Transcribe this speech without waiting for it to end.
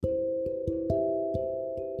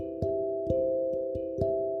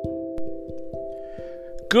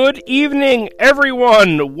Good evening,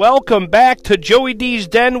 everyone. Welcome back to Joey D's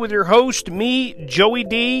Den with your host, me, Joey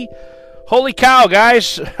D. Holy cow,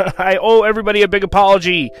 guys. I owe everybody a big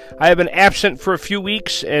apology. I have been absent for a few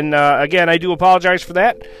weeks, and again, I do apologize for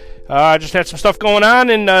that. I just had some stuff going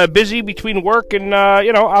on and busy between work and,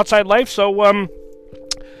 outside life. So,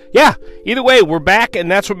 yeah, either way, we're back,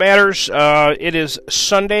 and that's what matters. It is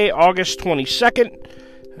Sunday, August 22nd.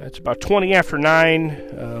 It's about 20 after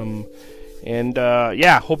 9.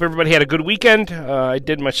 Hope everybody had a good weekend. I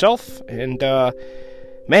did myself, and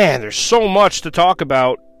man, there's so much to talk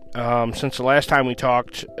about since the last time we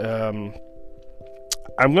talked. I'm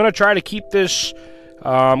gonna try to keep this.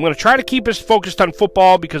 I'm gonna try to keep us focused on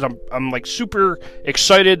football because I'm like super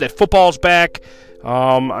excited that football's back.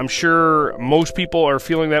 I'm sure most people are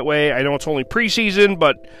feeling that way. I know it's only preseason,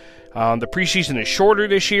 but the preseason is shorter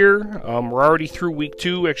this year. We're already through week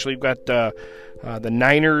 2. Actually, we've got the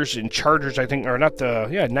Niners and Chargers, I think, or not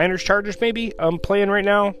Niners, Chargers maybe, playing right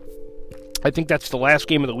now. I think that's the last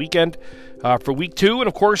game of the weekend for week 2. And,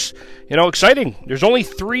 of course, exciting. There's only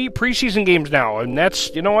 3 preseason games now, and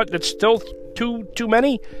that's, that's still too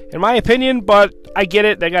many, in my opinion, but I get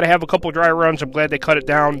it. They got to have a couple dry runs. I'm glad they cut it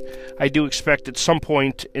down. I do expect at some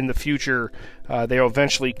point in the future they'll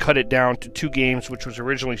eventually cut it down to 2 games, which was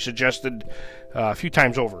originally suggested a few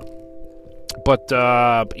times over. But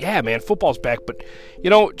yeah, man, football's back. But,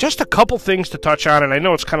 just a couple things to touch on. And I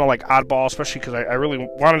know it's kind of like oddball, especially because I really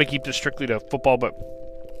wanted to keep this strictly to football. But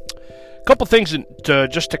a couple things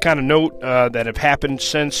just to kind of note that have happened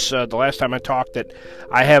since the last time I talked that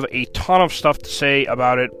I have a ton of stuff to say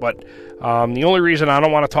about it. But the only reason I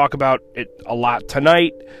don't want to talk about it a lot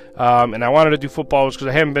tonight, and I wanted to do football, is because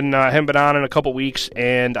I haven't been on in a couple weeks.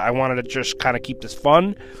 And I wanted to just kind of keep this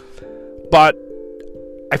fun. But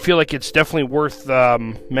I feel like it's definitely worth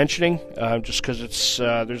mentioning, just because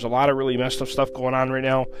there's a lot of really messed up stuff going on right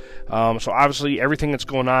now. So obviously everything that's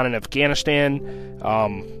going on in Afghanistan,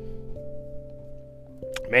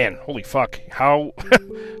 man, holy fuck! How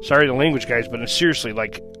sorry the language, guys, but seriously,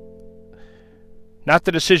 like, not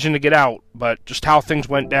the decision to get out, but just how things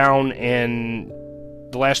went down, and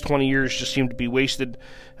the last 20 years just seemed to be wasted.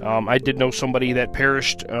 I did know somebody that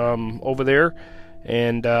perished over there,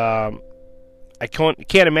 and I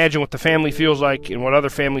can't imagine what the family feels like and what other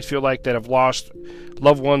families feel like that have lost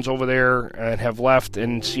loved ones over there and have left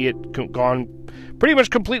and see it gone pretty much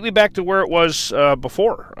completely back to where it was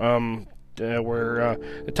before, where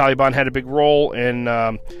the Taliban had a big role. And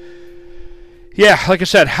yeah, like I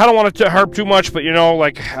said, I don't want to harp too much, but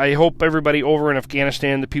I hope everybody over in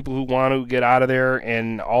Afghanistan, the people who want to get out of there,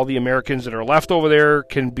 and all the Americans that are left over there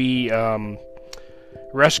can be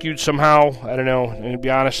rescued somehow. I don't know. And to be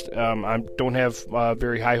honest, I don't have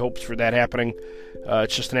very high hopes for that happening.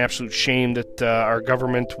 It's just an absolute shame that our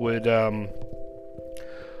government would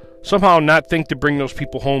somehow not think to bring those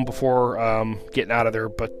people home before getting out of there.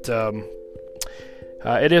 But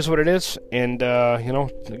it is what it is. And,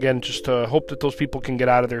 again, just hope that those people can get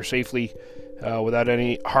out of there safely without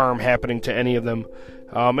any harm happening to any of them.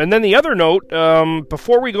 And then the other note,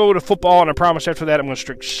 before we go to football, and I promise after that I'm going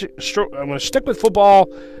to stick with football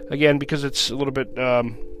again because it's a little bit.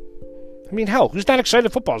 Hell, who's not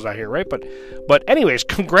excited football's out here, right? But anyways,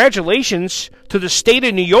 congratulations to the state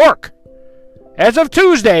of New York. As of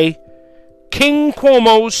Tuesday, King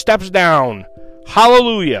Cuomo steps down.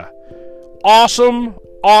 Hallelujah! Awesome,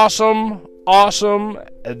 awesome, awesome.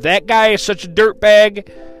 That guy is such a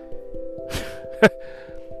dirtbag.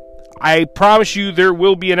 I promise you there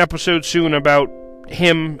will be an episode soon about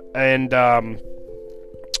him and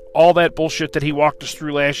all that bullshit that he walked us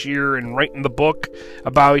through last year and writing the book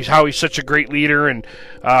about how he's such a great leader and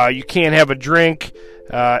you can't have a drink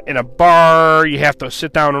in a bar, you have to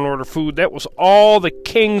sit down and order food. That was all the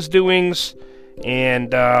king's doings,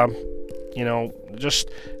 and I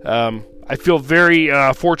feel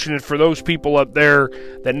very fortunate for those people up there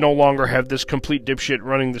that no longer have this complete dipshit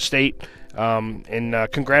running the state. And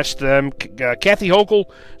congrats to them. Kathy Hochul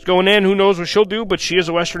is going in. Who knows what she'll do, but she is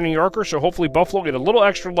a Western New Yorker, so hopefully Buffalo get a little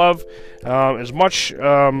extra love, as much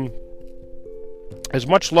love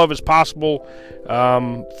as possible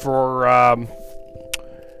for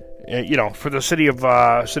the city of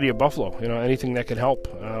Buffalo. Anything that can help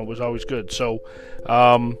was always good. So,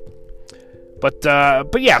 but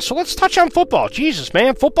yeah. So let's touch on football. Jesus,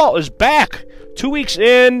 man, football is back. 2 weeks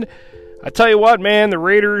in. I tell you what, man, the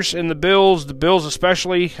Raiders and the Bills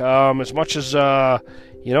especially, as much as, I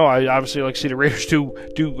obviously like to see the Raiders do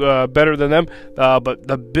better than them, but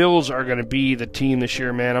the Bills are going to be the team this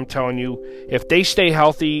year, man. I'm telling you, if they stay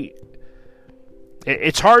healthy,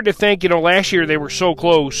 it's hard to think, last year they were so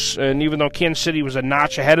close, and even though Kansas City was a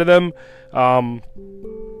notch ahead of them,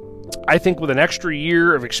 I think with an extra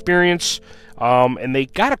year of experience, and they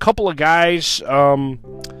got a couple of guys,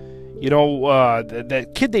 that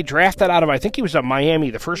kid they drafted out of, I think he was at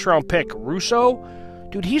Miami, the first-round pick, Russo.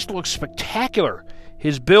 Dude, he's looked spectacular.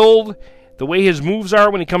 His build, the way his moves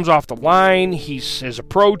are when he comes off the line, his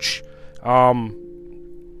approach.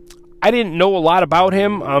 I didn't know a lot about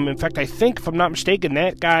him. In fact, I think, if I'm not mistaken,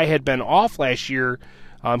 that guy had been off last year.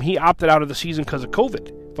 He opted out of the season because of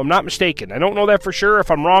COVID, if I'm not mistaken. I don't know that for sure. If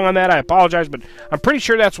I'm wrong on that, I apologize, but I'm pretty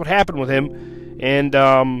sure that's what happened with him. And,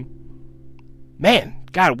 man,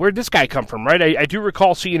 God, where'd this guy come from, right? I do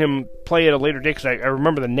recall seeing him play at a later day because I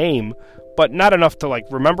remember the name, but not enough to,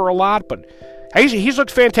 remember a lot. But he's looked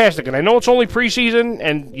fantastic, and I know it's only preseason,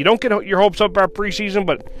 and you don't get your hopes up about preseason,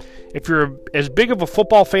 but if you're as big of a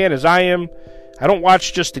football fan as I am, I don't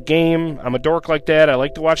watch just the game. I'm a dork like that. I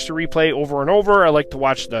like to watch the replay over and over. I like to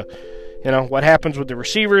watch what happens with the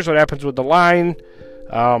receivers, what happens with the line.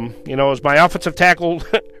 Is my offensive tackle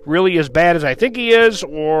really as bad as I think he is,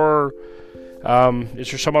 or is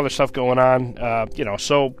there some other stuff going on?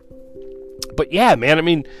 But yeah, man, I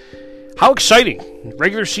mean, how exciting.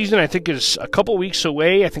 Regular season, I think, is a couple weeks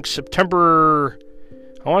away. I think September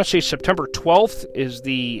 12th is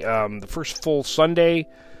the first full Sunday.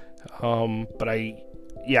 And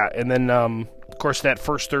then, of course, that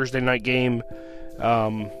first Thursday night game,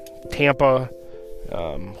 Tampa.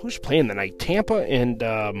 Who's playing the night? Tampa and,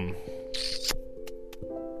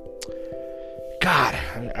 God,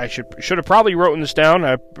 I should have probably written this down.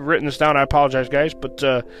 I've written this down. I apologize, guys. But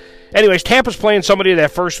anyways, Tampa's playing somebody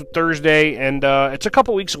that first Thursday, and it's a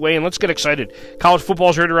couple weeks away, and let's get excited. College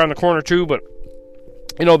football's right around the corner, too, but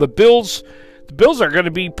the Bills are going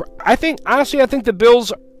to be, I think the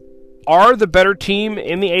Bills are the better team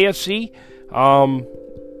in the AFC,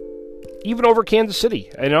 even over Kansas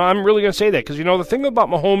City. I'm really going to say that because, the thing about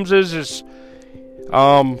Mahomes is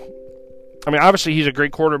obviously he's a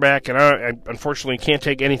great quarterback, and I unfortunately can't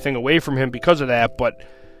take anything away from him because of that, but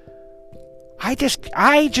I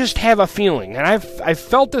just have a feeling, and I've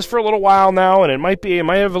felt this for a little while now, and it might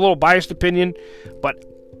have a little biased opinion, but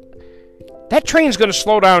that train's going to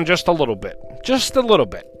slow down just a little bit. Just a little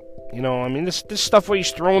bit. This stuff where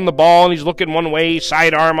he's throwing the ball and he's looking one way,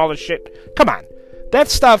 sidearm, all this shit. Come on. That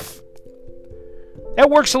stuff, that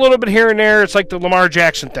works a little bit here and there. It's like the Lamar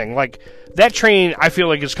Jackson thing. That train, I feel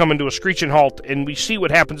like, is coming to a screeching halt, and we see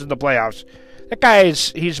what happens in the playoffs. That guy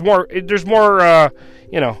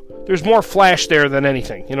there's more flash there than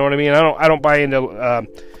anything. You know what I mean? I don't buy into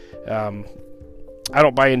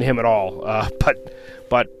him at all.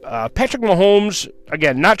 But Patrick Mahomes,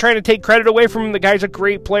 again, not trying to take credit away from him. The guy's a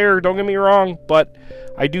great player. Don't get me wrong, but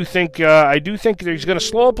I do think he's going to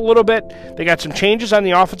slow up a little bit. They got some changes on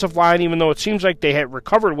the offensive line, even though it seems like they had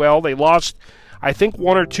recovered well. They lost, I think,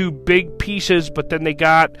 one or two big pieces, but then they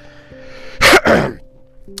got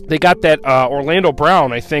that Orlando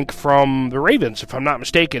Brown, I think, from the Ravens, if I'm not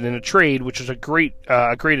mistaken, in a trade, which is a great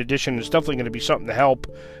addition. It's definitely going to be something to help,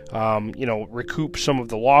 recoup some of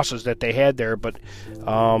the losses that they had there. But,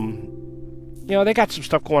 they got some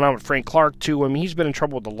stuff going on with Frank Clark, too. I mean, he's been in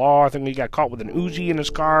trouble with the law. I think he got caught with an Uzi in his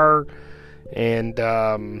car. And,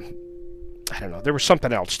 I don't know. There was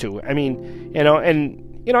something else, too. I mean, I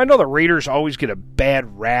know the Raiders always get a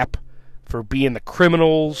bad rap for being the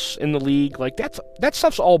criminals in the league. That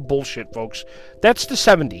stuff's all bullshit, folks. That's the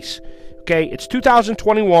 70s. Okay, it's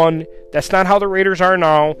 2021. That's not how the Raiders are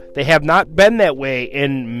now. They have not been that way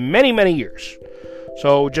in many, many years.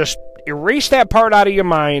 So just erase that part out of your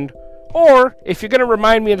mind. Or, if you're going to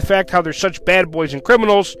remind me of the fact how they're such bad boys and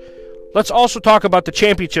criminals, let's also talk about the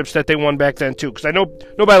championships that they won back then, too. Because I know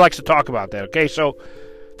nobody likes to talk about that, okay? So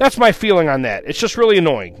that's my feeling on that. It's just really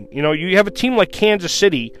annoying. You have a team like Kansas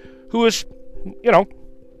City who is,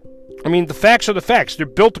 the facts are the facts. They're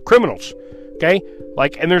built to criminals, okay?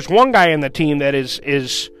 And there's one guy on the team that is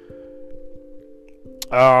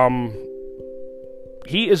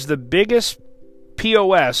he is the biggest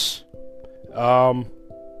POS.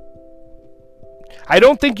 I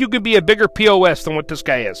don't think you could be a bigger POS than what this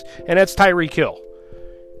guy is, and that's Tyreek Hill.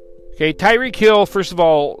 Okay, Tyreek Hill, first of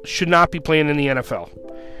all, should not be playing in the NFL.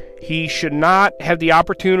 He should not have the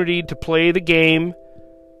opportunity to play the game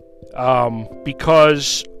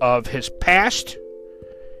because of his past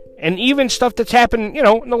and even stuff that's happened,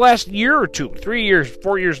 in the last year or two, 3 years,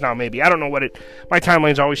 4 years now maybe. I don't know my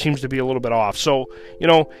timelines always seems to be a little bit off. So,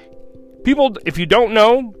 people, if you don't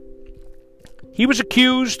know, he was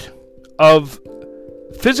accused of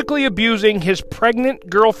physically abusing his pregnant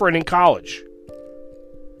girlfriend in college.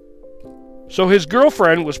 So his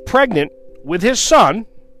girlfriend was pregnant with his son,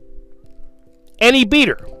 and he beat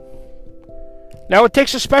her. Now, it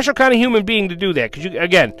takes a special kind of human being to do that. Because,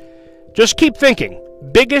 again, just keep thinking.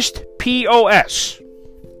 Biggest POS.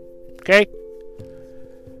 Okay?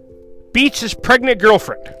 Beats his pregnant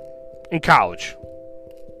girlfriend in college.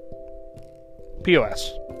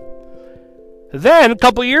 POS. Then, a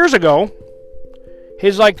couple years ago,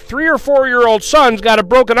 his 3 or 4 year old son's got a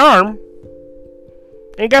broken arm.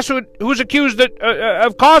 And guess who's accused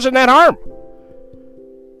of causing that harm?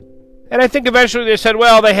 And I think eventually they said,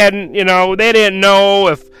 well, they hadn't, they didn't know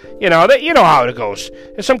if, you know how it goes.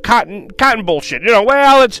 It's some cotton bullshit.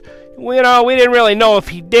 Well, it's, we didn't really know if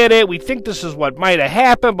he did it. We think this is what might have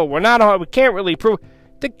happened, but we can't really prove.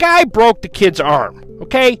 The guy broke the kid's arm,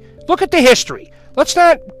 okay? Look at the history. Let's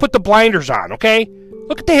not put the blinders on, okay?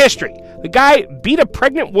 Look at the history. The guy beat a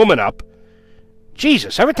pregnant woman up.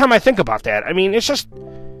 Jesus, every time I think about that, I mean, it's just,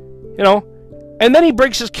 and then he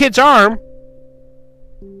breaks his kid's arm.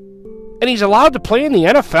 And he's allowed to play in the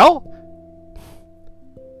NFL?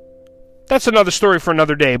 That's another story for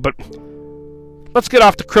another day, but let's get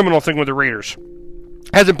off the criminal thing with the Raiders.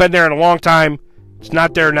 Hasn't been there in a long time. It's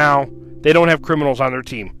not there now. They don't have criminals on their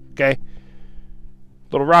team, okay?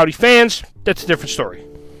 Little rowdy fans, that's a different story.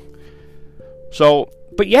 So,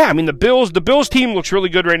 but yeah, I mean, the Bills team looks really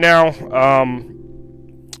good right now.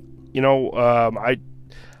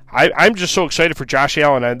 I'm just so excited for Josh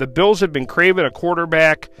Allen. The Bills have been craving a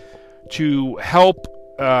quarterback to help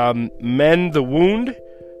mend the wound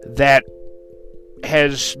that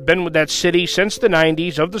has been with that city since the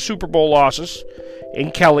 90s of the Super Bowl losses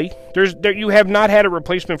in Kelly. You have not had a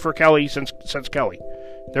replacement for Kelly since Kelly.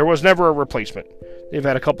 There was never a replacement. They've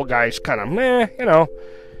had a couple guys kind of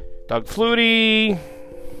Doug Flutie,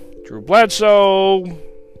 Drew Bledsoe,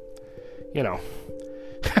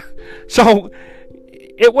 So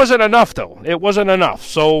it wasn't enough, though. It wasn't enough.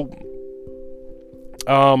 So,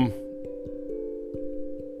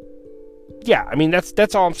 yeah, I mean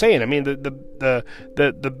that's all I'm saying. I mean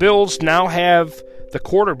the Bills now have the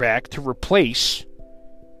quarterback to replace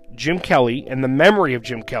Jim Kelly and the memory of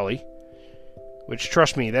Jim Kelly, which,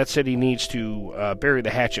 trust me, that city needs to bury the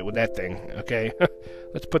hatchet with that thing. Okay,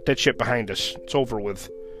 let's put that shit behind us. It's over with.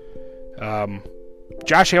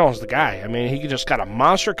 Josh Allen's the guy. I mean, he just got a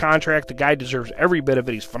monster contract. The guy deserves every bit of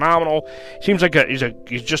it. He's phenomenal. Seems like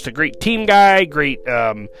he's just a great team guy. Great.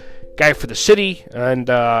 Guy for the city, and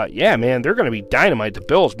yeah, man, they're going to be dynamite. The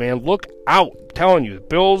Bills, man, look out! I'm telling you, the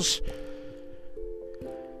Bills.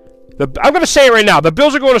 I'm going to say it right now: the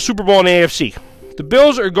Bills are going to Super Bowl in the AFC. The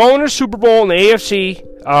Bills are going to Super Bowl in the AFC.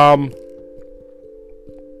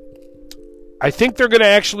 I think they're going to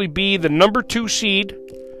actually be the number 2 seed.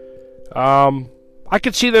 I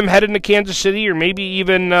could see them heading to Kansas City, or maybe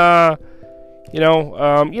even, you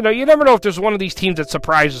never know if there's one of these teams that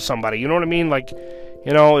surprises somebody. You know what I mean? Like.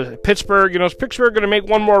 Pittsburgh, is Pittsburgh going to make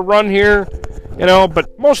one more run here?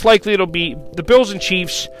 But most likely it'll be the Bills and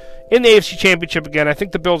Chiefs in the AFC Championship again. I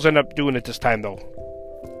think the Bills end up doing it this time, though.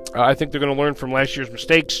 I think they're going to learn from last year's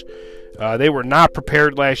mistakes. They were not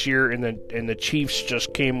prepared last year, and the Chiefs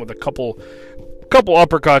just came with a couple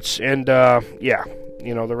uppercuts, and yeah,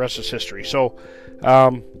 the rest is history. So,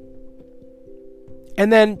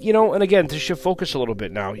 and then, and again, to shift focus a little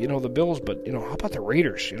bit now, the Bills, but, how about the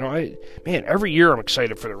Raiders? Every year I'm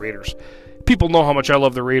excited for the Raiders. People know how much I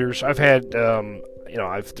love the Raiders. I've had,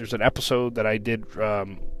 there's an episode that I did a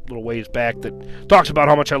little ways back that talks about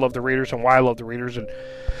how much I love the Raiders and why I love the Raiders. And,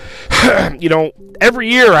 every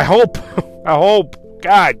year I hope,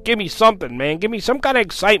 God, give me something, man. Give me some kind of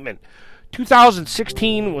excitement.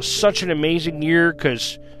 2016 was such an amazing year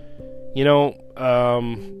because,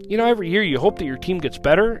 every year you hope that your team gets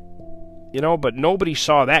better, but nobody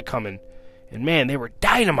saw that coming. And, man, they were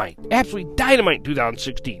dynamite, absolutely dynamite in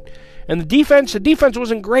 2016. And the defense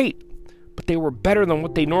wasn't great, but they were better than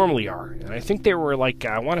what they normally are. And I think they were,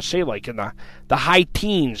 I want to say, in the high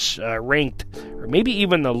teens ranked, or maybe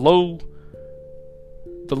even the low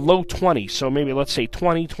 20s. So maybe, let's say,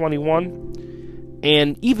 20, 21.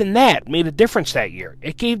 And even that made a difference that year.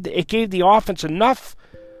 It gave the offense enough...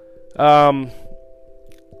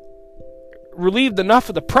 relieved enough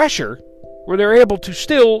of the pressure where they're able to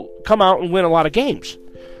still come out and win a lot of games.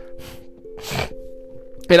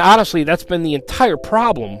 And honestly, that's been the entire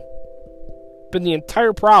problem.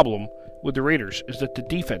 With the Raiders is that the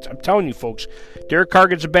defense. I'm telling you, folks, Derek Carr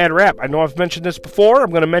gets a bad rap. I know I've mentioned this before.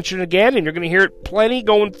 I'm going to mention it again, and you're going to hear it plenty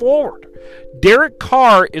going forward. Derek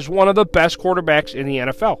Carr is one of the best quarterbacks in the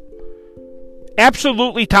NFL.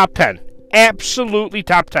 Absolutely top 10. Absolutely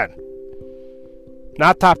top 10.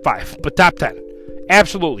 Not top 5, but top 10.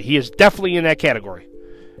 Absolutely. He is definitely in that category.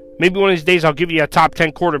 Maybe one of these days I'll give you a top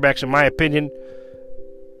 10 quarterbacks in my opinion.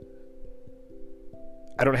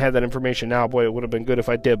 I don't have that information now. Boy, it would have been good if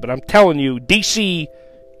I did. But I'm telling you, DC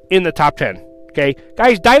in the top 10. Okay?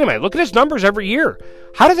 Guys, dynamite. Look at his numbers every year.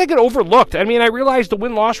 How does that get overlooked? I mean, I realize the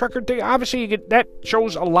win-loss record thing, obviously, that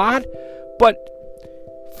shows a lot. But,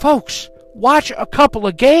 folks, watch a couple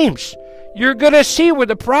of games. You're going to see where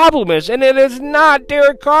the problem is. And it is not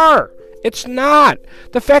Derek Carr. It's not.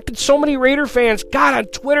 The fact that so many Raider fans got on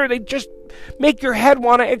Twitter, they just make your head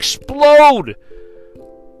want to explode.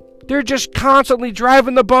 They're just constantly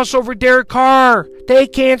driving the bus over Derek Carr. They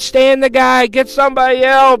can't stand the guy. Get somebody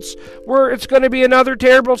else. It's going to be another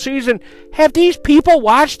terrible season. Have these people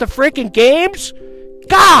watched the freaking games?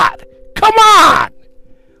 God, come on.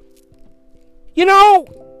 You know,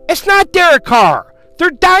 it's not Derek Carr.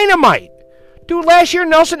 They're dynamite. Dude, last year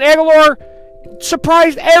Nelson Aguilar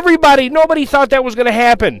surprised everybody. Nobody thought that was going to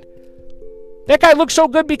happen. That guy looks so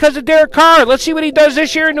good because of Derek Carr. Let's see what he does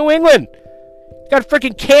this year in New England. Got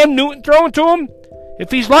freaking Cam Newton throwing to him.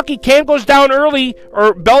 If he's lucky, Cam goes down early,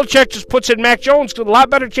 or Belichick just puts in Mac Jones. Got a lot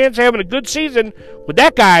better chance of having a good season with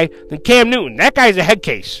that guy than Cam Newton. That guy's a head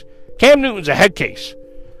case. Cam Newton's a head case.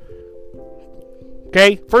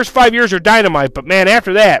 Okay? First 5 years are dynamite, but man,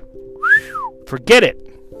 after that, forget it.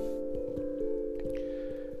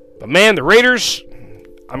 But man, the Raiders,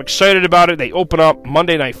 I'm excited about it. They open up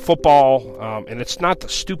Monday Night Football, and it's not the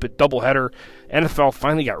stupid doubleheader. NFL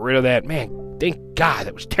finally got rid of that. Man, thank God,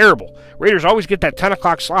 that was terrible. Raiders always get that 10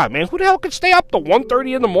 o'clock slot. Man, who the hell can stay up to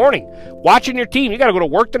 1:30 in the morning watching your team? You got to go to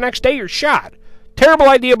work the next day, you're shot. Terrible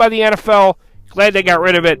idea by the NFL. Glad they got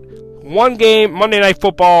rid of it. One game, Monday Night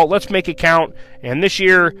Football. Let's make it count. And this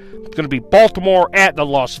year, it's going to be Baltimore at the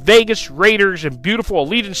Las Vegas Raiders in beautiful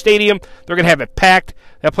Allegiant Stadium. They're going to have it packed.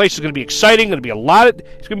 That place is going to be exciting. It's going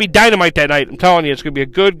to be dynamite that night. I'm telling you, it's going to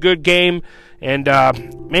be a good game. And,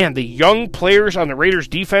 man, the young players on the Raiders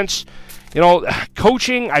defense,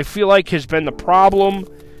 coaching, I feel like, has been the problem.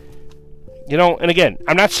 And again,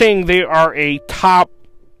 I'm not saying they are a top.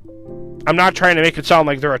 I'm not trying to make it sound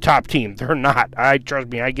like they're a top team. They're not. Trust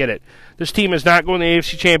me, I get it. This team is not going to the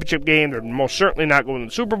AFC Championship game. They're most certainly not going to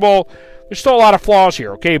the Super Bowl. There's still a lot of flaws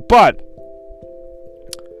here, okay? But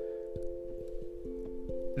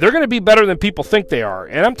they're going to be better than people think they are.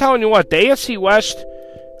 And I'm telling you what, the AFC West,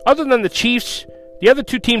 other than the Chiefs, the other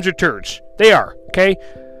two teams are turds. They are, okay?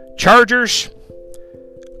 Chargers,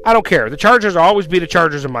 I don't care. The Chargers will always be the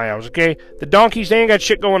Chargers in my eyes, okay? The Donkeys, they ain't got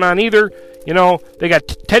shit going on either. They got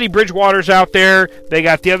Teddy Bridgewater's out there. They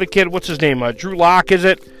got the other kid, what's his name? Drew Lock, is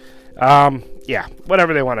it? Yeah,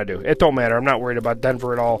 whatever they want to do. It don't matter. I'm not worried about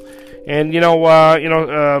Denver at all. And,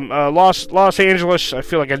 Los Angeles, I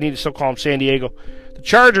feel like I need to still call them San Diego. The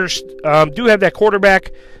Chargers do have that quarterback.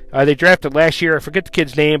 They drafted last year. I forget the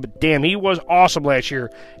kid's name, but damn, he was awesome last year,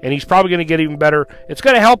 and he's probably going to get even better. It's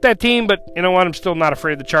going to help that team, but you know what? I'm still not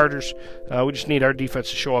afraid of the Chargers. We just need our defense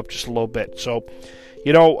to show up just a little bit. So,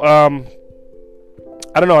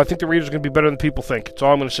 I don't know. I think the Raiders are going to be better than people think. That's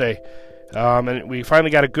all I'm going to say. And we finally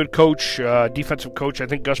got a good coach, defensive coach. I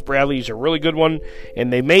think Gus Bradley is a really good one.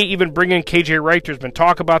 And they may even bring in KJ Wright. There's been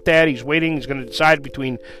talk about that. He's waiting. He's going to decide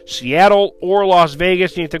between Seattle or Las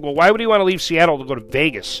Vegas. And you think, well, why would he want to leave Seattle to go to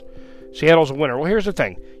Vegas? Seattle's a winner. Well, here's the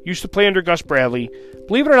thing. Used to play under Gus Bradley.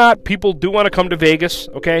 Believe it or not, people do want to come to Vegas,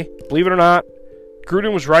 okay? Believe it or not.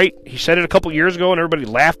 Gruden was right. He said it a couple years ago, and everybody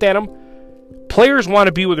laughed at him. Players want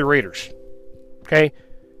to be with the Raiders, okay?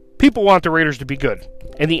 People want the Raiders to be good.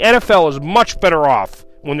 And the NFL is much better off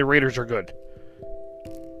when the Raiders are good.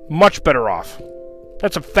 Much better off.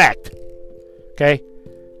 That's a fact. Okay?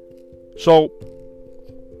 So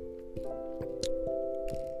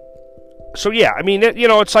yeah, I mean,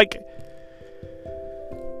 it's like,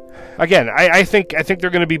 again, I think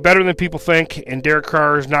they're going to be better than people think, and Derek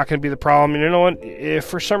Carr is not going to be the problem. And you know what? If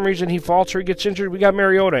for some reason he falters or he gets injured, we got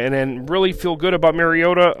Mariota, and then really feel good about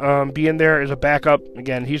Mariota being there as a backup.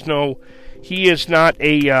 Again, he is not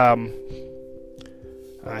an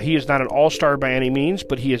all-star by any means,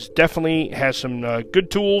 but he definitely has some good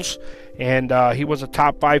tools, and he was a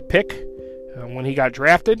top 5 pick when he got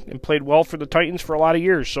drafted and played well for the Titans for a lot of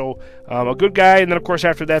years. So a good guy, and then of course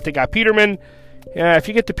after that they got Peterman. If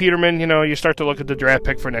you get to Peterman, you start to look at the draft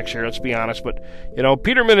pick for next year, let's be honest. But,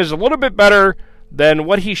 Peterman is a little bit better than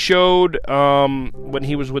what he showed when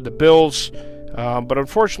he was with the Bills. But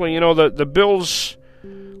unfortunately, the Bills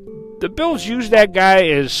used that guy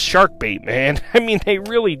as shark bait, man. I mean, they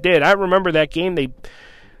really did. I remember that game.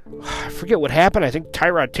 I forget what happened. I think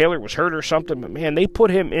Tyrod Taylor was hurt or something. But, man, they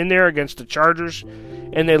put him in there against the Chargers,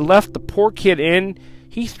 and they left the poor kid in.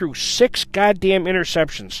 He threw 6 goddamn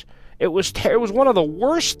interceptions. It was one of the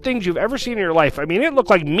worst things you've ever seen in your life. I mean, it looked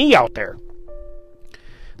like me out there.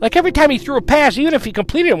 Like, every time he threw a pass, even if he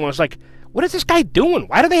completed one, it was like, what is this guy doing?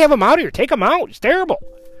 Why do they have him out here? Take him out. It's terrible.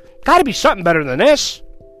 Got to be something better than this.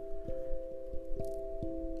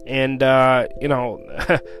 And, that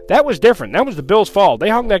was different. That was the Bills' fault. They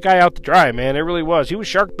hung that guy out to dry, man. It really was. He was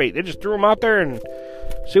shark bait. They just threw him out there and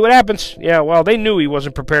see what happens. Yeah, well, they knew he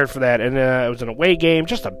wasn't prepared for that. And it was an away game.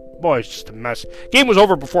 It's just a mess. Game was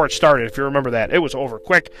over before it started, if you remember that. It was over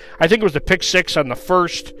quick. I think it was the pick six on the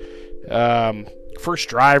first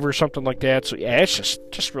drive or something like that. So yeah, it's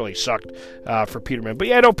just really sucked for Peterman. But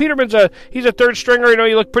yeah, no, Peterman's he's a third stringer. You know,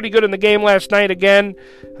 he looked pretty good in the game last night again.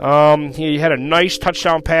 He had a nice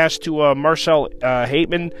touchdown pass to Marcel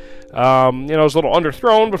Hateman. It was a little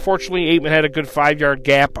underthrown, but fortunately Aitman had a good 5-yard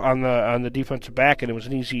gap on the defensive back, and it was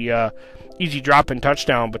an easy drop-in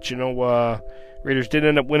touchdown. But Raiders did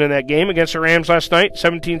end up winning that game against the Rams last night,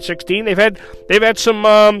 17-16. They've had some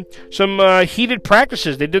heated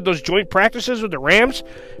practices. They did those joint practices with the Rams.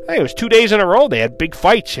 I think it was 2 days in a row. They had big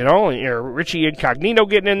fights, Richie Incognito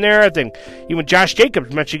getting in there. I think even Josh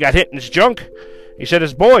Jacobs mentioned he got hit in his junk. He said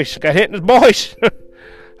his boys got hit in his boys.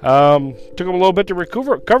 Took him a little bit to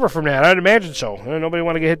recover from that. I'd imagine so. Nobody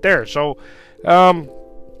want to get hit there. So,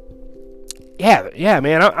 yeah,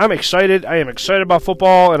 man, I'm excited. I am excited about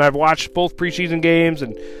football, and I've watched both preseason games,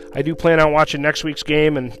 and I do plan on watching next week's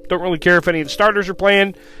game, and don't really care if any of the starters are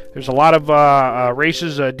playing. There's a lot of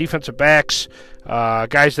races, defensive backs,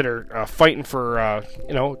 guys that are fighting for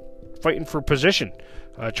position,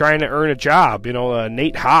 trying to earn a job.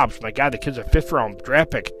 Nate Hobbs, my God, the kid's a 5th-round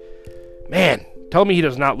draft pick. Man, tell me he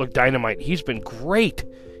does not look dynamite. He's been great.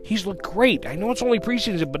 He's looked great. I know it's only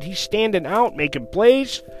preseason, but he's standing out, making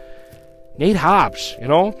plays. Nate Hobbs, And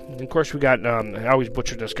of course we got, I always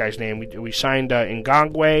butcher this guy's name. We signed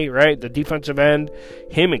Ngongwe, right? The defensive end.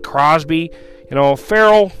 Him and Crosby.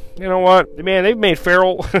 Farrell, you know what? Man, they've made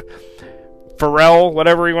Farrell,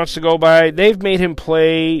 whatever he wants to go by, they've made him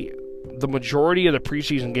play the majority of the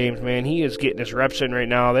preseason games, man. He is getting his reps in right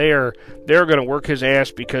now. They're going to work his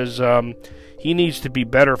ass because he needs to be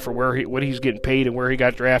better for what he's getting paid and where he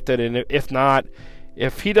got drafted. And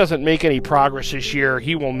if he doesn't make any progress this year,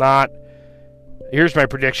 he will not. Here's my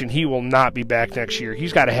prediction. He will not be back next year.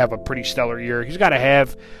 He's got to have a pretty stellar year.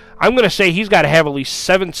 I'm going to say he's got to have at least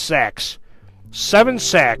 7 sacks. 7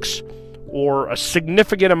 sacks or a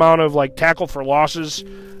significant amount of tackle for losses.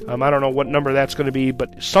 I don't know what number that's going to be,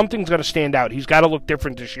 but something's going to stand out. He's got to look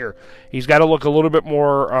different this year. He's got to look a little bit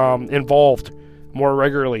more involved more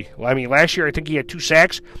regularly. I mean, last year I think he had 2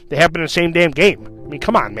 sacks. They happened in the same damn game. I mean,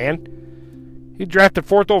 come on, man. He drafted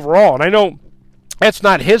 4th overall, and I know that's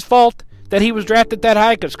not his fault that he was drafted that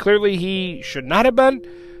high, because clearly he should not have been.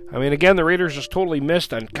 I mean, again, the Raiders just totally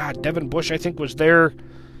missed on, God, Devin Bush, I think, was there.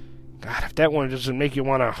 God, if that one doesn't make you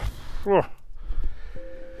want to...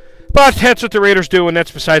 But that's what the Raiders do, and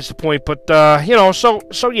that's besides the point. But,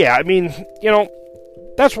 so yeah, I mean,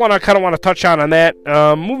 that's one I kind of want to touch on that.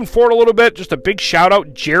 Moving forward a little bit, just a big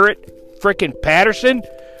shout-out, Jarrett frickin' Patterson.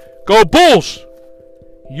 Go Bulls!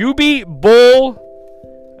 UB Bull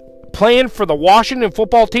playing for the Washington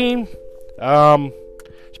football team.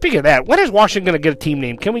 Speaking of that, when is Washington going to get a team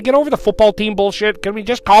name? Can we get over the football team bullshit? Can we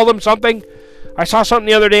just call them something? I saw something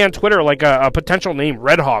the other day on Twitter, like a potential name,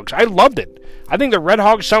 Red Hogs. I loved it. I think the Red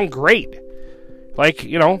Hogs sound great. The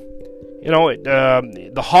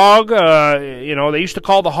Hog, they used to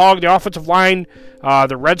call the Hog, the offensive line,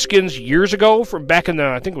 the Redskins years ago, from back in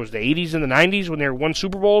I think it was the 80s and the 90s when they won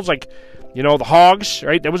Super Bowls, the Hogs,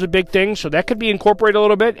 right? That was a big thing, so that could be incorporated a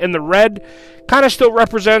little bit. And the red kind of still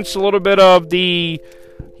represents a little bit of the,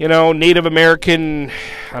 Native American,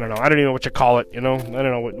 I don't even know what you call it, I don't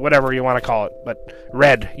know, whatever you want to call it, but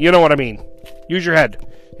red, you know what I mean. Use your head,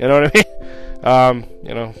 you know what I mean?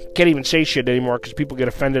 Can't even say shit anymore because people get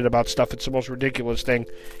offended about stuff. It's the most ridiculous thing.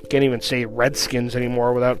 Can't even say Redskins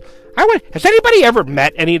anymore without... Has anybody ever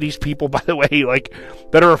met any of these people, by the way,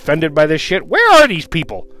 that are offended by this shit? Where are these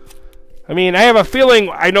people? I mean, I have a feeling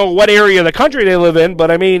I know what area of the country they live in, but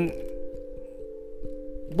I mean,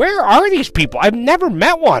 where are these people? I've never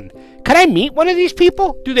met one. Can I meet one of these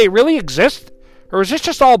people? Do they really exist? Or is this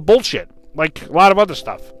just all bullshit? Like a lot of other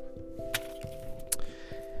stuff.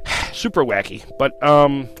 Super wacky. But,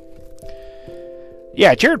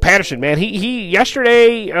 yeah, Jared Patterson, man. He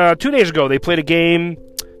yesterday, 2 days ago, they played a game.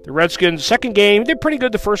 The Redskins, second game, did pretty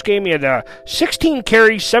good the first game. He had 16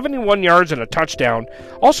 carries, 71 yards, and a touchdown.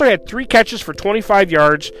 Also had 3 catches for 25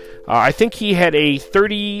 yards. I think he had a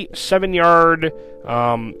 37-yard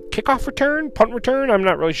kickoff return, punt return. I'm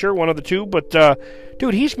not really sure, one of the two. But,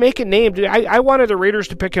 dude, he's making names. I wanted the Raiders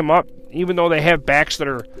to pick him up, even though they have backs that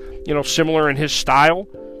are, similar in his style.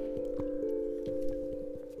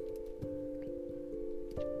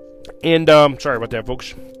 And, sorry about that,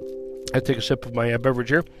 folks. I take a sip of my beverage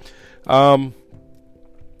here. But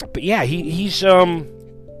yeah, he's a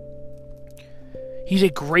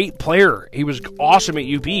great player. He was awesome at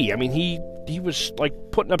UB. I mean, he was like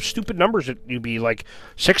putting up stupid numbers at UB, like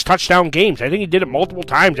 6 touchdown games. I think he did it multiple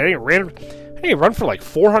times. I think he ran for like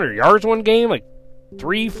 400 yards one game, like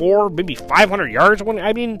 3, 4, maybe 500 yards one.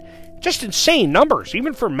 I mean, just insane numbers,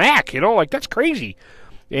 even for Mac. Like that's crazy.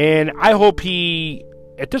 And I hope he.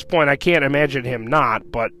 At this point, I can't imagine him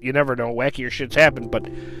not, but you never know. Wackier shit's happen. But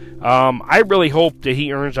I really hope that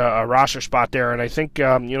he earns a roster spot there. And I think,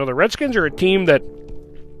 the Redskins are a team that,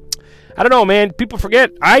 I don't know, man. People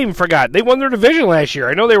forget. I even forgot. They won their division last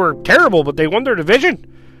year. I know they were terrible, but they won their division.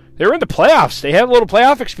 They were in the playoffs. They had a little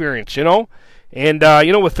playoff experience, And,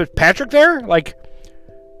 with Fitzpatrick there, like,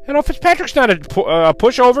 Fitzpatrick's not a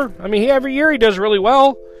pushover. I mean, every year he does really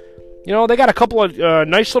well. They got a couple of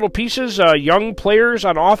nice little pieces, young players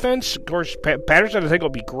on offense. Of course, Patterson, I think, will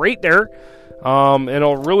be great there. And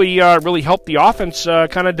it'll really help the offense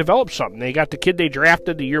kind of develop something. They got the kid they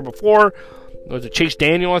drafted the year before. It was Chase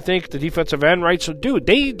Daniel, I think, the defensive end, right? So, dude,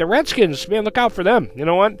 the Redskins, man, look out for them. You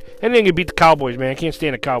know what? Anything can beat the Cowboys, man. I can't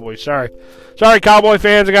stand the Cowboys. Sorry, Cowboy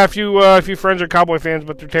fans. I got a few friends that are Cowboy fans,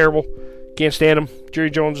 but they're terrible. Can't stand him. Jerry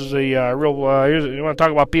Jones is a real, you want to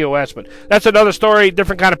talk about POS, but that's another story,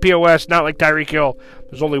 different kind of POS, not like Tyreek Hill.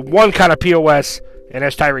 There's only one kind of POS, and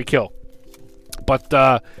that's Tyreek Hill. But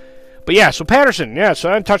yeah, so Patterson, yeah, so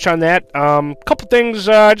I didn't touch on that. Couple things,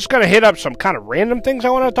 just going to hit up some kind of random things I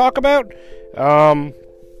want to talk about.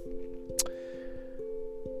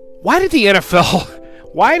 Why did the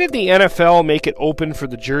NFL make it open for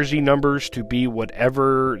the jersey numbers to be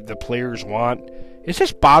whatever the players want? Is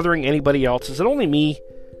this bothering anybody else? Is it only me?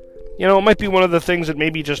 It might be one of the things that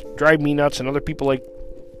maybe just drive me nuts and other people like,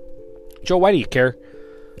 Joe, why do you care?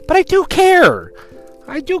 But I do care.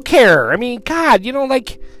 I mean, God,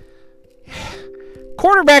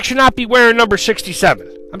 quarterback should not be wearing number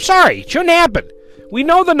 67. I'm sorry. It shouldn't happen. We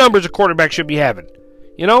know the numbers a quarterback should be having.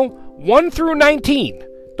 1 through 19.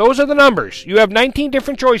 Those are the numbers. You have 19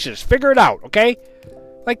 different choices. Figure it out, okay?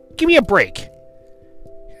 Like, give me a break.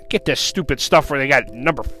 Get this stupid stuff where they got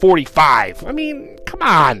number 45. I mean, come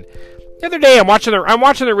on. The other day, I'm watching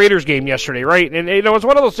the Raiders game yesterday, right? And it's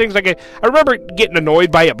one of those things. Like I remember getting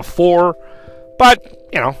annoyed by it before, but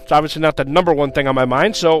it's obviously not the number one thing on my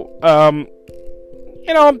mind. So, I'm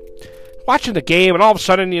watching the game, and all of a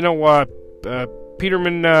sudden,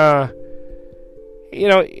 Peterman,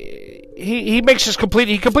 he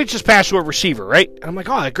completes his pass to a receiver, right? And I'm like,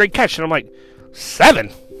 oh, a great catch. And I'm like,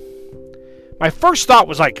 7. My first thought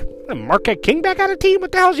was like, Marquette King back on the team?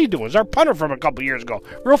 What the hell is he doing? He's our punter from a couple years ago.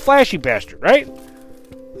 Real flashy bastard, right?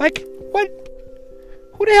 Like, what?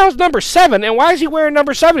 Who the hell's number 7? And why is he wearing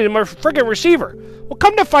number 7? He's my freaking receiver. Well,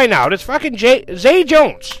 come to find out, it's fucking Zay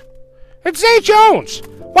Jones. It's Zay Jones.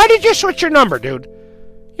 Why did you switch your number, dude?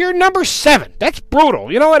 You're number 7. That's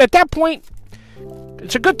brutal. You know what? At that point,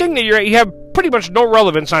 it's a good thing that you have pretty much no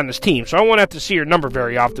relevance on this team, so I won't have to see your number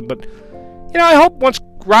very often. But, I hope once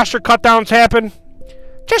roster cutdowns happen,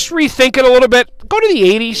 just rethink it a little bit. Go to the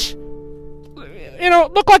 80s.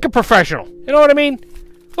 Look like a professional. You know what I mean?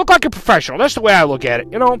 Look like a professional. That's the way I look at it.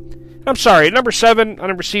 I'm sorry. Number 7 on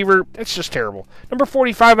a receiver, it's just terrible. Number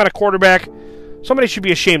 45 on a quarterback, somebody should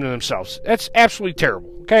be ashamed of themselves. That's absolutely terrible.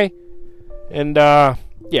 Okay? And,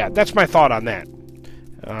 yeah, that's my thought on that.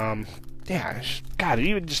 Yeah, God,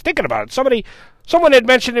 even just thinking about it. Someone had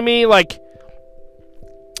mentioned to me, like,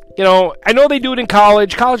 I know they do it in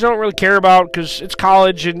college. College I don't really care about because it's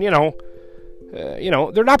college and,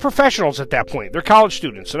 they're not professionals at that point. They're college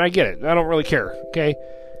students, and I get it. I don't really care, okay?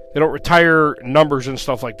 They don't retire numbers and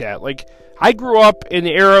stuff like that. Like, I grew up in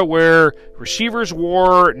the era where receivers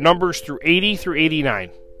wore numbers through 80 through 89.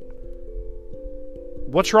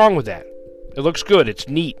 What's wrong with that? It looks good. It's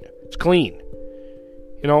neat. It's clean.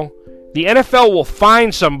 The NFL will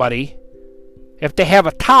fine somebody if they have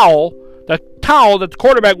the towel that the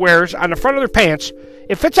quarterback wears on the front of their pants.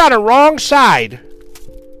 If it's on the wrong side,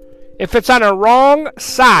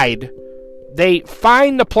 they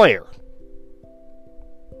fine the player.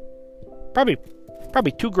 Probably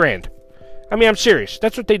 $2,000. I mean, I'm serious.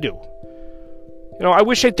 That's what they do. I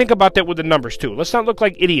wish they'd think about that with the numbers too. Let's not look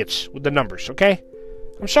like idiots with the numbers, okay?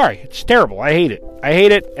 I'm sorry. It's terrible. I hate it. I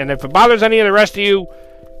hate it. And if it bothers any of the rest of you,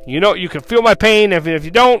 you know, you can feel my pain. If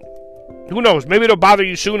you don't, who knows? Maybe it'll bother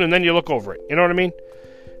you soon, and then you look over it. You know what I mean?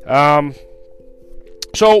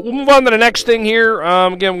 So we'll move on to the next thing here.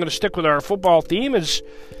 Again, I'm going to stick with our football theme. We're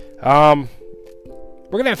going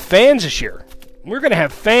to have fans this year. We're going to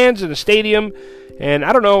have fans in the stadium. And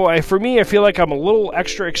I don't know, for me, I feel like I'm a little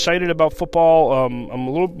extra excited about football. I'm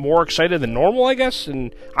a little more excited than normal, I guess.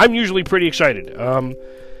 And I'm usually pretty excited.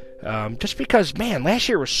 Just because, man, last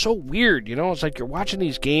year was so weird. You know, it's like you're watching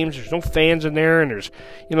these games. There's no fans in there. And there's,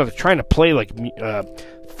 you know, they're trying to play like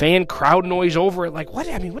fan crowd noise over it. Like, what?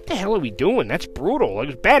 I mean, what the hell are we doing? That's brutal. Like,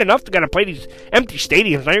 it's bad enough to gotta play these empty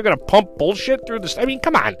stadiums. Now you're gonna pump bullshit through this. I mean,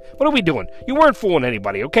 come on. What are we doing? You weren't fooling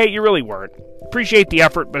anybody, okay? You really weren't. Appreciate the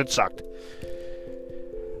effort, but it sucked.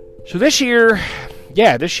 So this year,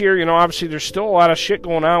 you know, obviously there's still a lot of shit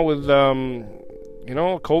going on with, you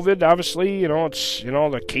know, COVID. Obviously, you know, it's, you know,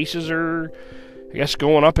 the cases are, I guess,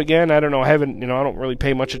 going up again. I don't know. I don't really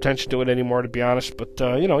pay much attention to it anymore, to be honest. But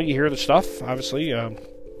you know, you hear the stuff. Obviously, you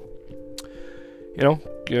know,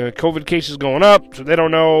 COVID cases going up, so they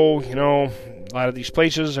don't know, you know, a lot of these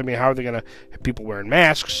places. I mean, how are they going to have people wearing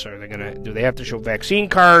masks? Do they have to show vaccine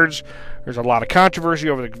cards? There's a lot of controversy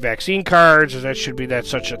over the vaccine cards. Should that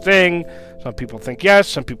such a thing? Some people think yes,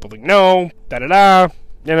 some people think no, da-da-da.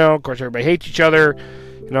 You know, of course, everybody hates each other.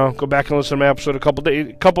 You know, go back and listen to my episode a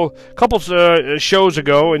couple shows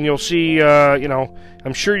ago, and you'll see, you know,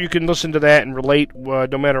 I'm sure you can listen to that and relate,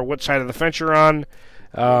 no matter what side of the fence you're on.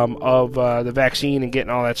 Of the vaccine and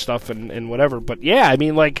getting all that stuff and whatever. But yeah, I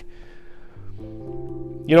mean, like,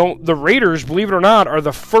 you know, the Raiders, believe it or not, are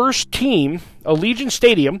the first team. Allegiant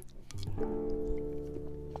Stadium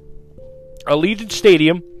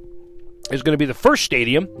is going to be the first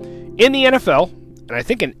stadium in the NFL, and I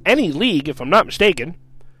think in any league, if I'm not mistaken,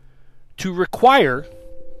 to require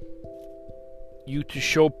you to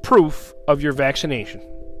show proof of your vaccination.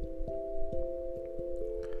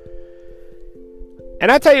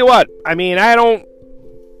 And I tell you what, I mean,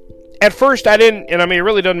 at first I didn't, and I mean, it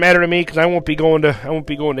really doesn't matter to me because I won't be going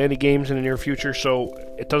to any games in the near future, so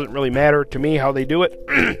it doesn't really matter to me how they do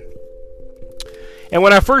it. And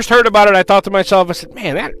when I first heard about it, I thought to myself, I said,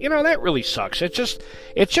 man, that really sucks. It just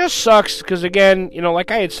sucks because, again, you know,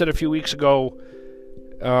 like I had said a few weeks ago,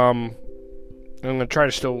 I'm going to try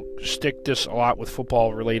to still stick this a lot with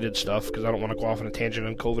football related stuff because I don't want to go off on a tangent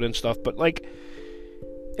on COVID and stuff, but like,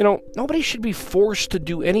 you know, nobody should be forced to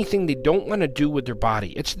do anything they don't want to do with their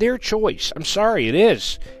body. It's their choice. I'm sorry, it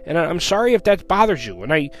is, and I'm sorry if that bothers you.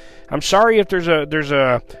 And I'm sorry if there's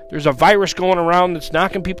a virus going around that's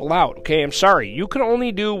knocking people out. Okay, I'm sorry. You can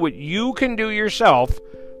only do what you can do yourself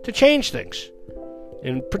to change things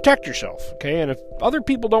and protect yourself. Okay, and if other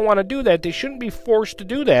people don't want to do that, they shouldn't be forced to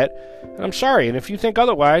do that. And I'm sorry. And if you think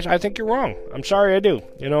otherwise, I think you're wrong. I'm sorry, I do.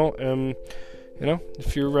 You know,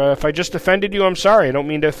 if I just offended you, I'm sorry. I don't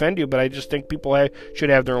mean to offend you, but I just think people should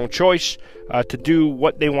have their own choice to do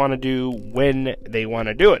what they want to do when they want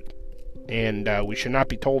to do it. And we should not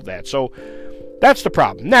be told that. So that's the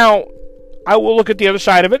problem. Now, I will look at the other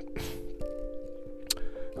side of it.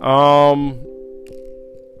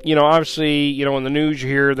 You know, obviously, you know, in the news you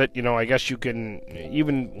hear that, you know, I guess you can,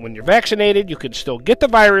 even when you're vaccinated, you can still get the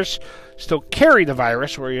virus, still carry the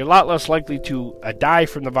virus, where you're a lot less likely to die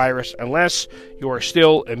from the virus unless you are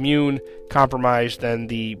still immune compromised than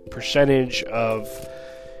the percentage of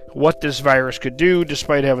what this virus could do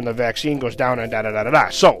despite having the vaccine goes down and da-da-da-da-da.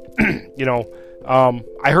 So, you know,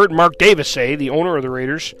 I heard Mark Davis say, the owner of the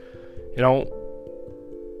Raiders, you know,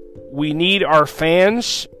 we need our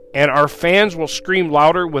fans, and our fans will scream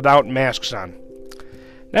louder without masks on.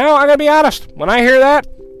 Now, I gotta be honest. When I hear that,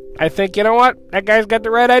 I think, you know what? That guy's got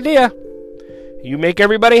the right idea. You make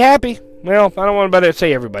everybody happy. Well, I don't want to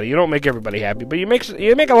say everybody. You don't make everybody happy, but you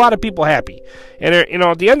make a lot of people happy. And, you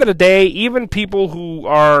know, at the end of the day, even people who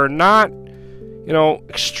are not, you know,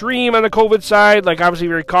 extreme on the COVID side, like obviously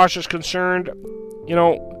very cautious, concerned, you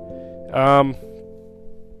know,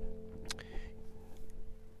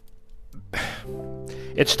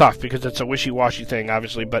 it's tough because it's a wishy-washy thing,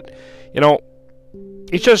 obviously, but, you know,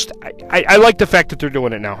 it's just, I like the fact that they're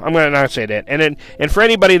doing it now. I'm going to not say that. And for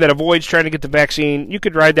anybody that avoids trying to get the vaccine, you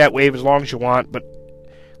could ride that wave as long as you want, but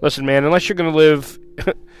listen, man, unless you're going to live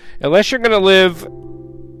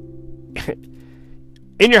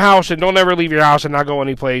in your house and don't ever leave your house and not go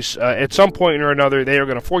anyplace, at some point or another, they are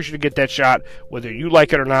going to force you to get that shot, whether you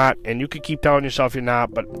like it or not, and you could keep telling yourself you're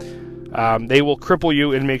not, but they will cripple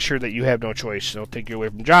you and make sure that you have no choice. They'll take you away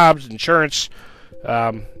from jobs, insurance,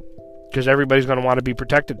 because everybody's going to want to be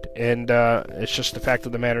protected, and it's just the fact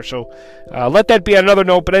of the matter. So let that be another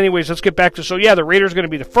note. But anyways, let's get back to, so yeah, the Raiders are going to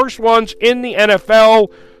be the first ones in the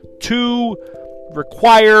NFL to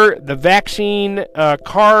require the vaccine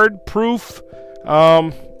card proof.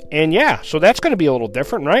 And yeah, so that's going to be a little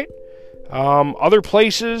different, right? Other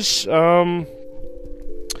places, other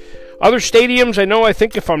stadiums, I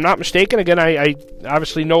think if I'm not mistaken, again, I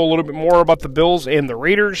obviously know a little bit more about the Bills and the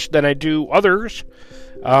Raiders than I do others.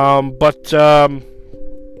 But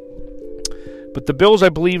the Bills, I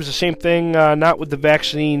believe, is the same thing, not with the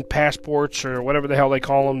vaccine passports or whatever the hell they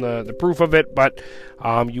call them, the proof of it, but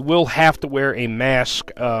you will have to wear a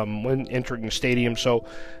mask when entering the stadium. So,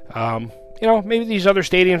 maybe these other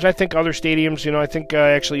stadiums, I think other stadiums, I think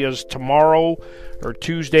actually as tomorrow or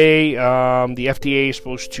Tuesday, the FDA is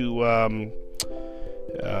supposed to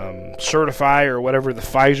certify or whatever the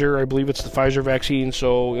Pfizer, I believe it's the Pfizer vaccine.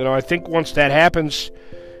 So, I think once that happens,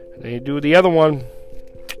 they do the other one,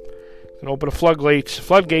 and open the floodgates.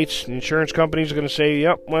 The insurance companies are going to say,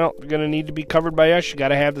 yep, well, you're going to need to be covered by us. You got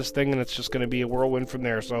to have this thing, and it's just going to be a whirlwind from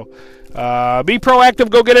there. So be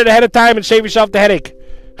proactive. Go get it ahead of time and save yourself the headache.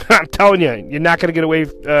 I'm telling you, you're not going to get away.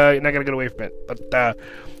 You're not going to get away from it. But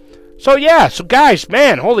so guys,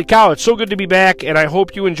 man, holy cow, it's so good to be back, and I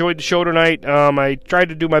hope you enjoyed the show tonight. I tried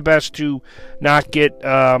to do my best to not get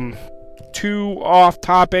too off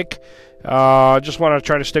topic. Just want to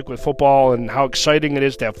try to stick with football and how exciting it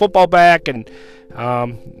is to have football back, and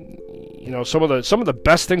some of the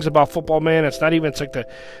best things about football, man. It's not even, it's like the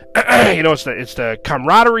it's the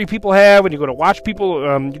camaraderie people have when you go to watch people.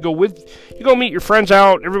 You go meet your friends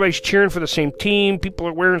out. Everybody's cheering for the same team. People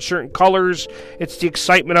are wearing certain colors. It's the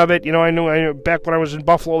excitement of it. I know back when I was in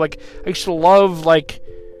Buffalo, like I used to love, like,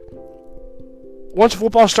 once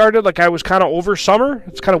football started, like I was kind of over summer.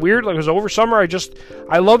 It's kind of weird. Like it was over summer.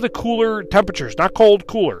 I love the cooler temperatures, not cold,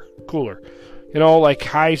 cooler. Like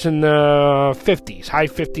highs in the 50s, high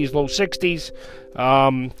 50s, low 60s.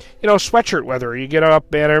 Sweatshirt weather. You get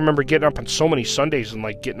up, man. I remember getting up on so many Sundays and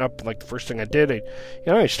like getting up, like the first thing I did,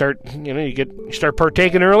 you start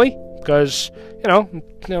partaking early because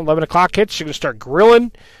 11 o'clock hits. You're gonna start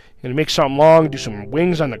grilling. And make something long, do some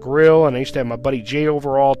wings on the grill. And I used to have my buddy Jay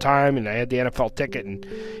over all the time, and I had the NFL ticket. And,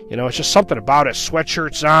 it's just something about it.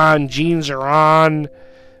 Sweatshirts on, jeans are on.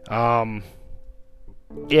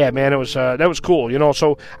 Yeah, man, that was cool.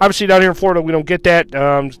 So obviously down here in Florida, we don't get that.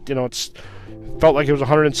 It's felt like it was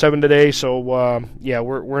 107 today. So,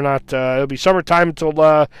 we're not, it'll be summertime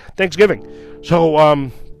until Thanksgiving.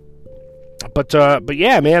 So, but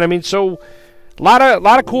yeah, man, so a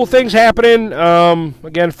lot of cool things happening.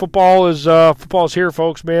 Again, football is here,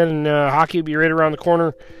 folks, man, and hockey will be right around the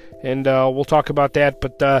corner, and we'll talk about that.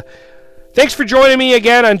 But thanks for joining me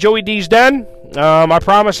again on Joey D's Den. I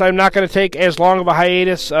promise I'm not going to take as long of a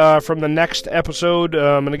hiatus from the next episode.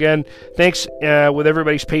 And again, thanks with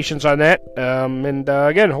everybody's patience on that. And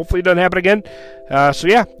again, hopefully it doesn't happen again. So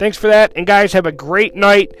yeah, thanks for that. And guys, have a great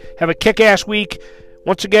night. Have a kick-ass week.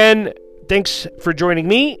 Once again, thanks for joining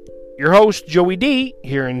me, your host, Joey D,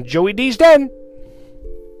 here in Joey D's Den.